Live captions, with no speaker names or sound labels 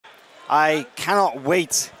I cannot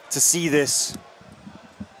wait to see this.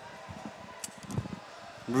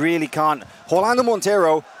 Really can't. Horlando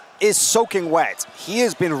Monteiro is soaking wet. He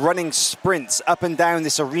has been running sprints up and down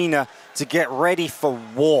this arena to get ready for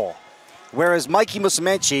war. Whereas Mikey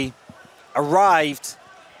Musumeci arrived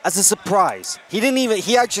as a surprise.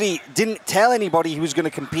 He actually didn't tell anybody he was going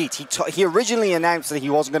to compete. He originally announced that he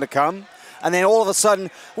wasn't going to come, and then all of a sudden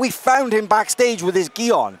we found him backstage with his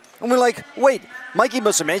gi on. And we're like, wait, Mikey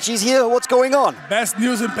Musumeci's here? What's going on? Best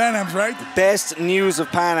news in Pan Ams, right? Best news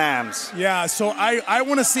of Pan Ams. Yeah, so I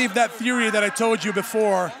want to see if that theory that I told you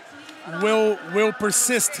before will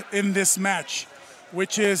persist in this match,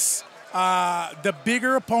 which is the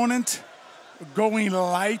bigger opponent going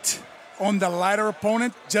light on the lighter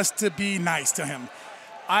opponent just to be nice to him.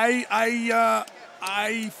 I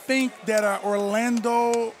think that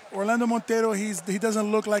Horlando Monteiro, he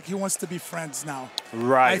doesn't look like he wants to be friends now.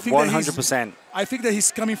 Right, 100%. I think that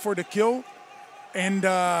he's coming for the kill, and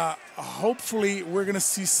hopefully we're gonna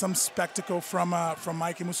see some spectacle from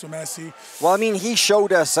Mikey Musumeci. Well, I mean, he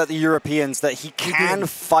showed us at the Europeans that he can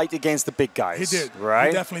fight against the big guys. He did, right?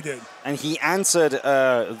 He definitely did. And he answered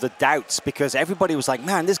the doubts, because everybody was like,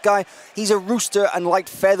 man, this guy, he's a rooster and light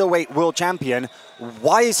featherweight world champion.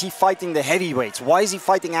 Why is he fighting the heavyweights? Why is he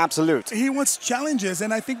fighting absolute? He wants challenges,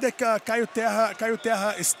 and I think that Caio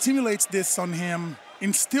Terra stimulates this on him,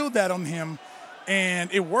 instilled that on him, and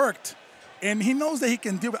it worked. And he knows that he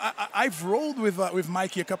can deal with it. I've rolled with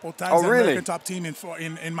Mikey a couple of times. Oh, really? American Top Team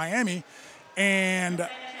in Miami, and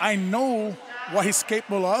I know what he's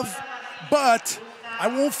capable of, but I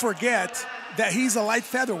won't forget that he's a light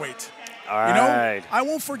featherweight. All right. You know, I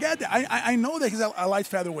won't forget that. I know that he's a light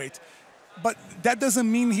featherweight, but that doesn't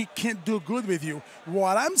mean he can't do good with you.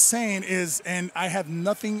 What I'm saying is, and I have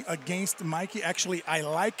nothing against Mikey. Actually, I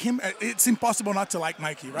like him. It's impossible not to like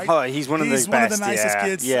Mikey, right? Oh, he's one of the best. He's one of the nicest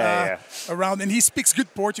kids around, and he speaks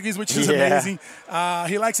good Portuguese, which is amazing.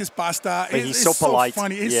 He likes his pasta. He's so polite.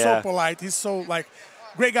 Funny. He's so polite. He's so, like,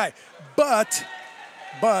 great guy. But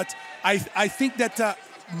I think that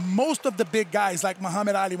most of the big guys, like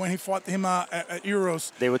Muhammad Ali, when he fought him at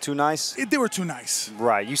Euros, they were too nice? They were too nice.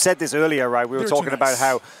 Right. You said this earlier, right? We were talking about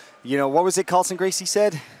how, you know, what was it Carlson Gracie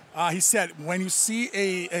said? He said, when you see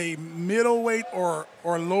a middleweight or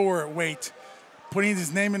lower weight putting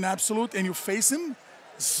his name in absolute and you face him,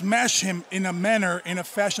 smash him in a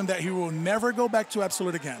fashion that he will never go back to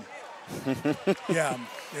absolute again. Yeah,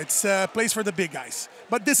 it's a place for the big guys.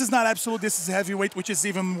 But this is not absolute, this is heavyweight, which is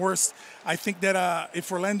even worse. I think that if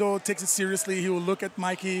Horlando takes it seriously, he will look at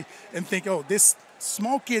Mikey and think, oh, this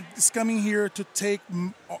small kid is coming here to take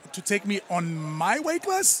me on my weight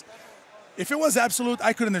class. If it was absolute,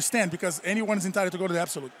 I could understand, because anyone is entitled to go to the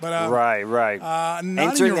absolute. But right.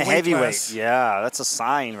 Entering the heavyweight, yeah, that's a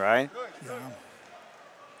sign, right? Yeah.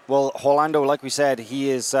 Well, Horlando, like we said,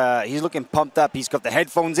 he's looking pumped up. He's got the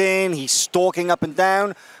headphones in. He's stalking up and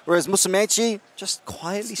down. Whereas Musumeci just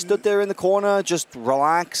quietly stood there in the corner, just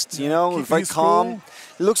relaxed, you know, very calm. Cool.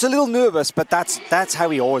 He looks a little nervous, but that's how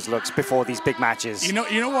he always looks before these big matches. You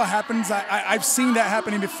know what happens? I've seen that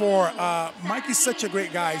happening before. Mikey's such a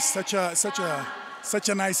great guy, such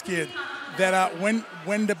a nice kid, that when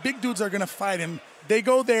the big dudes are gonna fight him, they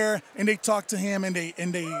go there and they talk to him and they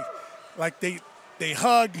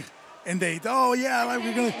hug and oh yeah, like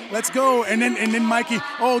let's go, and then Mikey,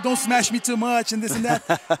 oh, don't smash me too much and this and that.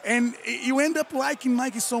 And you end up liking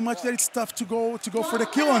Mikey so much that it's tough to go for the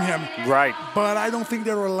kill on him. Right. But I don't think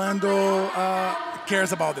that Horlando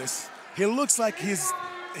cares about this. He looks like he's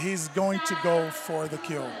going to go for the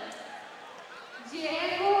kill.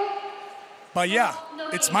 But yeah,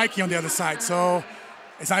 it's Mikey on the other side, so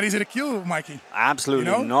it's not easy to kill Mikey. Absolutely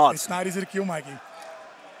not. It's not easy to kill Mikey.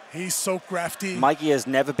 He's so crafty. Mikey has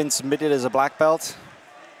never been submitted as a black belt.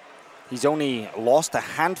 He's only lost a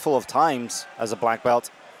handful of times as a black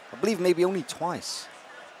belt. I believe maybe only twice.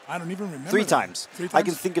 I don't even remember. Three times. I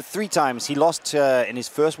can think of 3 times. He lost in his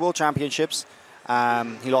first World Championships.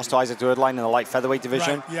 He lost to Isaac Erdline in the light featherweight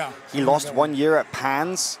division. Right, yeah. He lost 1 year at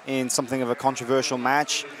Pans in something of a controversial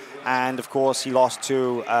match. And, of course, he lost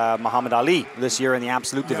to Muhammad Ali this year in the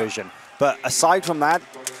absolute division. But aside from that,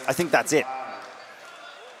 I think that's it.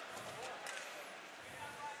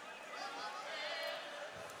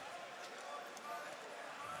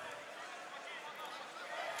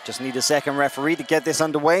 Just need a second referee to get this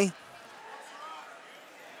underway.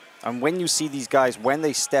 And when you see these guys, when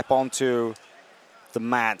they step onto the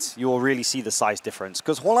mat, you will really see the size difference.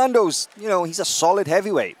 Because Horlando's, you know, he's a solid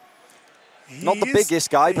heavyweight. Not the biggest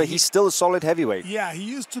guy, but he's still a solid heavyweight. Yeah, he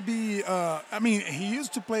used to be, I mean, he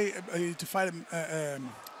used to play, to fight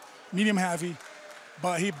medium heavy,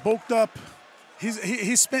 but he bulked up.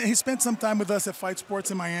 he spent some time with us at Fight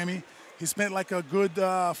Sports in Miami. He spent like a good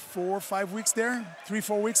 4 or 5 weeks there,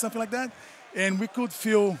 3-4 weeks, something like that, and we could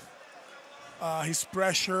feel his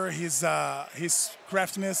pressure, his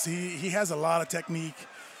craftiness. He has a lot of technique.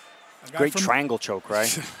 Great triangle choke, right?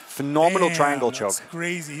 Phenomenal triangle choke. That's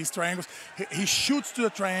crazy. His triangles. He shoots to the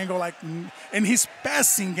triangle like, and his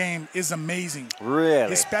passing game is amazing. Really,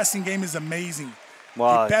 his passing game is amazing.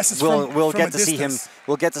 Well, we'll get to see him.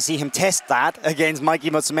 We'll get to see him test that against Mikey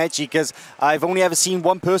Musumeci, because I've only ever seen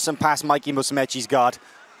one person pass Mikey Musumeci's guard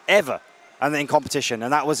ever, and in competition,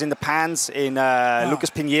 and that was in the pans in Lucas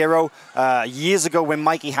Pinheiro years ago when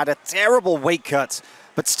Mikey had a terrible weight cut,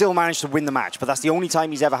 but still managed to win the match. But that's the only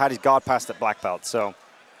time he's ever had his guard passed at black belt. So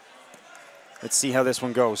let's see how this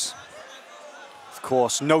one goes. Of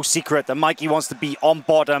course, no secret that Mikey wants to be on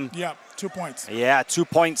bottom. Yeah. 2 points. Yeah, 2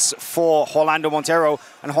 points for Horlando Monteiro.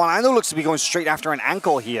 And Horlando looks to be going straight after an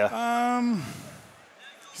ankle here.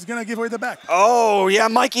 He's going to give away the back. Oh, yeah,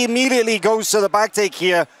 Mikey immediately goes to the back take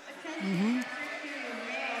here.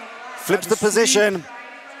 Flips the position.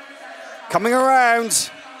 Coming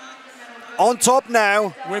around. On top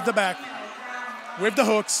now. With the back. With the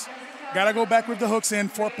hooks. Got to go back with the hooks in.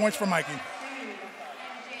 4 points for Mikey.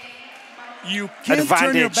 You can't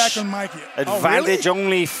turn your back on Mikey. Advantage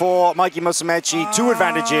only for Mikey Musumeci. 2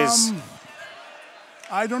 advantages.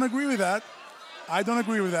 I don't agree with that. I don't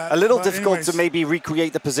agree with that. A little difficult to maybe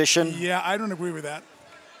recreate the position. Yeah, I don't agree with that.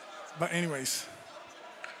 But anyways.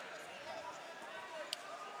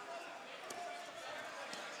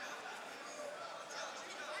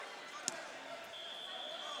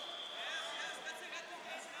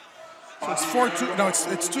 So it's 4-2. No, it's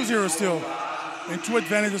 2-0 still. And 2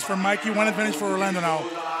 advantages for Mikey, 1 advantage for Horlando now.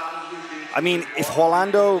 I mean, if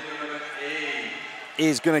Horlando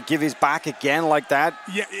is going to give his back again like that,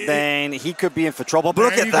 then he could be in for trouble. But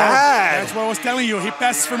look at that. That's what I was telling you. He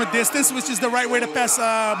passes from a distance, which is the right way to pass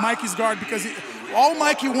Mikey's guard, because all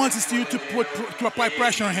Mikey wants is you to apply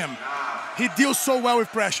pressure on him. He deals so well with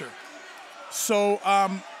pressure. So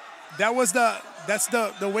that's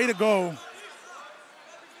the way to go.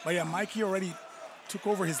 But yeah, Mikey already took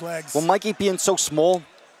over his legs. Well, Mikey being so small,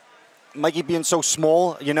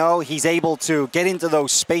 you know, he's able to get into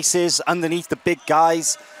those spaces underneath the big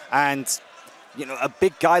guys. And, you know, a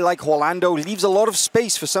big guy like Horlando leaves a lot of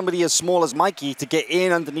space for somebody as small as Mikey to get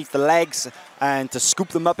in underneath the legs and to scoop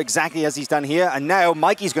them up exactly as he's done here. And now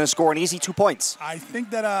Mikey's going to score an easy 2 points. I think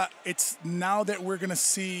that it's now that we're going to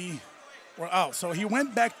see, so he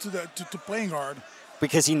went back to playing guard.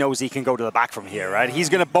 Because he knows he can go to the back from here, right? He's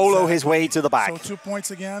going to bolo his way to the back. So 2 points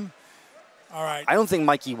again. All right. I don't think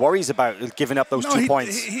Mikey worries about giving up those 2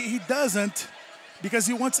 points. He doesn't, because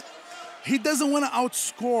he doesn't want to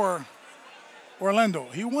outscore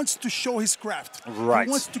Horlando. He wants to show his craft. Right. He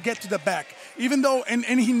wants to get to the back. Even though, and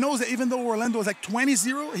he knows that even though Horlando is like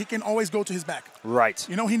 20-0, he can always go to his back. Right.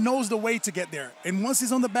 You know, he knows the way to get there. And once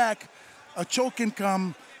he's on the back, a choke can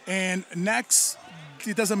come, and next,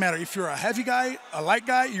 it doesn't matter. If you're a heavy guy, a light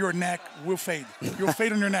guy, your neck will fade. You'll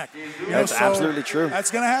fade on your neck. That's absolutely true. That's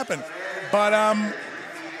going to happen. But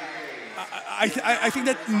I think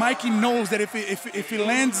that Mikey knows that if he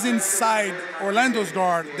lands inside Horlando's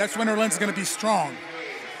guard, that's when Horlando's going to be strong.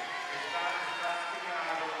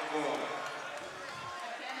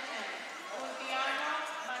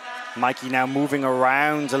 Mikey now moving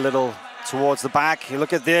around a little towards the back. You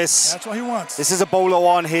look at this. That's what he wants. This is a bolo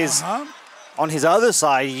on his other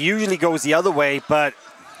side. He usually goes the other way, but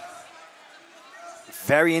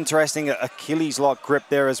very interesting Achilles lock grip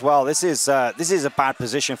there as well. This is a bad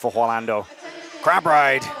position for Horlando. Crab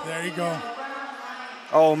ride. There you go.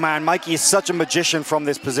 Oh man, Mikey is such a magician from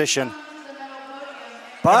this position.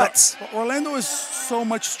 But Horlando is so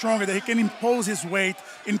much stronger that he can impose his weight,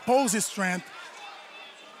 impose his strength.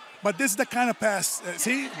 But this is the kind of pass.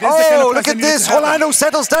 See? This is the kind of look at this. Horlando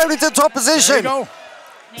settles down into top position. There you go.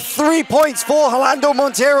 3 points for Horlando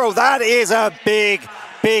Monteiro. That is a big,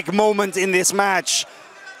 big moment in this match.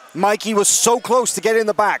 Mikey was so close to get in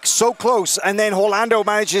the back, so close, and then Horlando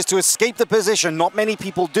manages to escape the position. Not many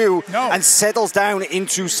people do, and settles down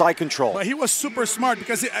into side control. But he was super smart,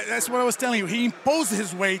 because that's what I was telling you. He imposed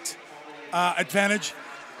his weight advantage,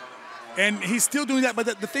 and he's still doing that.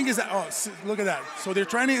 But the thing is that, look at that. So they're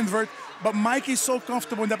trying to invert, but Mikey's so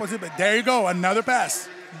comfortable in that position. But there you go, another pass.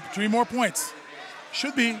 3 more points.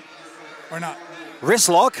 Should be, or not. Wrist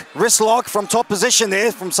lock from top position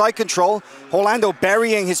there, from side control. Horlando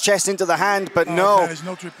burying his chest into the hand, but no. There's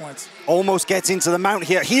no 3 points. Almost gets into the mount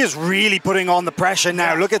here. He is really putting on the pressure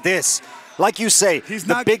now. Look at this. Like you say,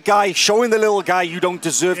 the big guy showing the little guy you don't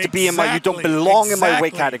deserve to be in my, you don't belong in my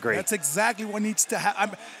weight category. That's exactly what needs to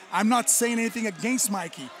happen. I'm not saying anything against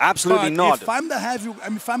Mikey. Absolutely not. If I'm the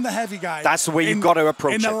heavy guy, that's the way you've got to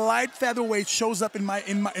approach it. And the light featherweight shows up in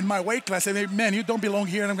my weight class, and man, you don't belong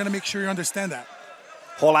here, and I'm going to make sure you understand that.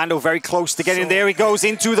 Horlando very close to getting there. He goes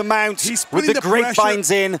into the mount with the grapevines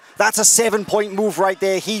in. That's a 7-point move right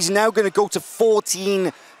there. He's now going to go to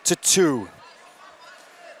 14-2.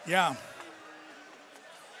 Yeah.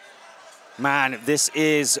 Man, this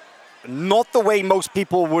is not the way most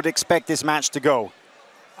people would expect this match to go.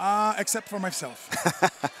 Except for myself.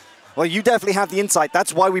 Well, you definitely have the insight.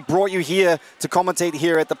 That's why we brought you here to commentate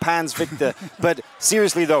here at the Pans, Victor. But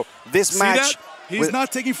seriously, though, this match... He's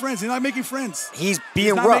not taking friends. He's not making friends. He's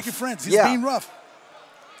being rough. He's not making friends. He's being rough.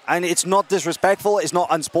 And it's not disrespectful. It's not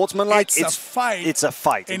unsportsmanlike. It's a fight. It's a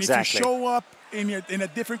fight, and exactly. And if you show up in a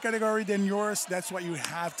different category than yours, that's what you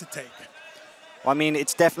have to take. Well, I mean,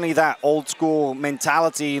 it's definitely that old school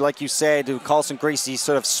mentality, like you said, Carlson Gracie's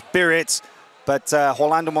sort of spirit. But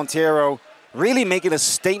Horlando Monteiro really making a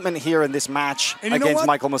statement here in this match against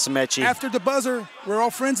Mikey Musumeci. After the buzzer, we're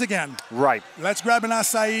all friends again. Right. Let's grab an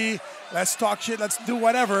acai. Let's talk shit. Let's do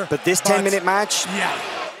whatever. But this 10-minute match, yeah,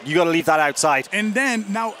 you got to leave that outside. And then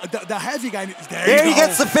now the heavy guy. There he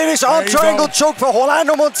gets the finish. Arm triangle choke for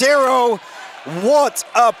Horlando Monteiro. What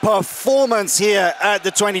a performance here at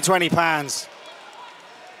the 2020 Pans.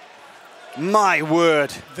 My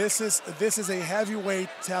word. This is a heavyweight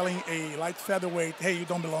telling a light featherweight, hey, you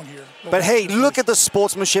don't belong here. But hey, look at the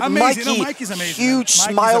sportsmanship. Amazing. Mikey's amazing. Huge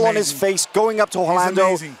smile on his face going up to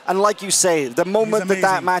Horlando. And like you say, the moment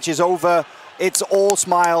that match is over, it's all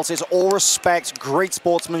smiles, it's all respect, great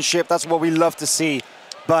sportsmanship. That's what we love to see.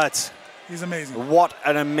 But he's amazing. What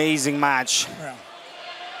an amazing match. Yeah.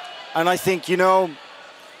 And I think, you know,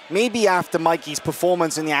 maybe after Mikey's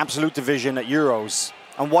performance in the absolute division at Euros,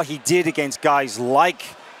 and what he did against guys like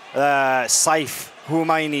Saif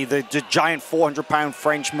Houmaini, the giant 400-pound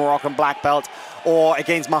French Moroccan black belt, or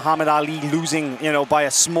against Muhammad Ali, losing, you know, by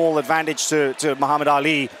a small advantage to Muhammad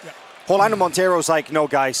Ali. Yeah. Horlando Monteiro's like, no,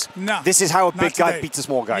 guys, this is how a big guy beats a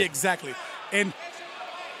small guy. Yeah, exactly, and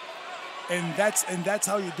that's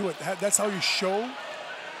how you do it. That's how you show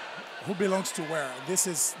who belongs to where. This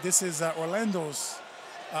is Orlando's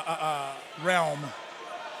realm.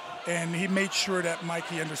 And he made sure that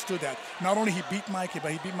Mikey understood that. Not only he beat Mikey,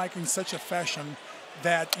 but he beat Mikey in such a fashion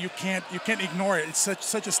that you can't ignore it. It's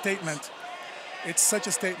such a statement. It's such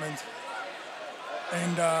a statement.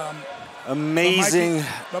 And amazing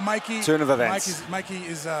but Mikey, turn of events. Mikey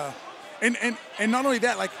is and not only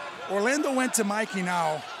that, like Orlando went to Mikey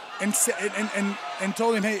now and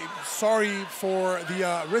told him, hey, sorry for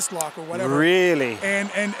the wrist lock or whatever. Really?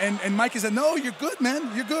 And Mikey said, no, you're good,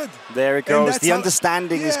 man. You're good. There it goes. The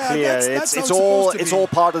understanding is clear. It's all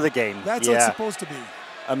part of the game. That's what it's supposed to be.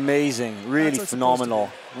 Amazing. Really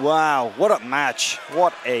phenomenal. Wow. What a match.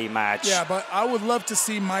 What a match. Yeah, but I would love to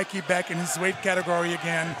see Mikey back in his weight category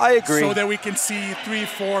again. I agree. So that we can see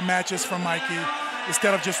 3-4 matches from Mikey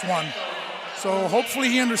instead of just one. So hopefully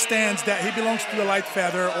he understands that he belongs to the light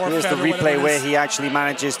feather or Here's feather, the replay where he actually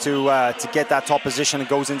manages to get that top position and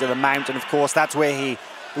goes into the mount. And, of course, that's where he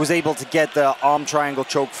was able to get the arm triangle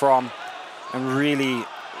choke from and really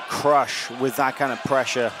crush with that kind of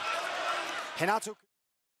pressure. Renato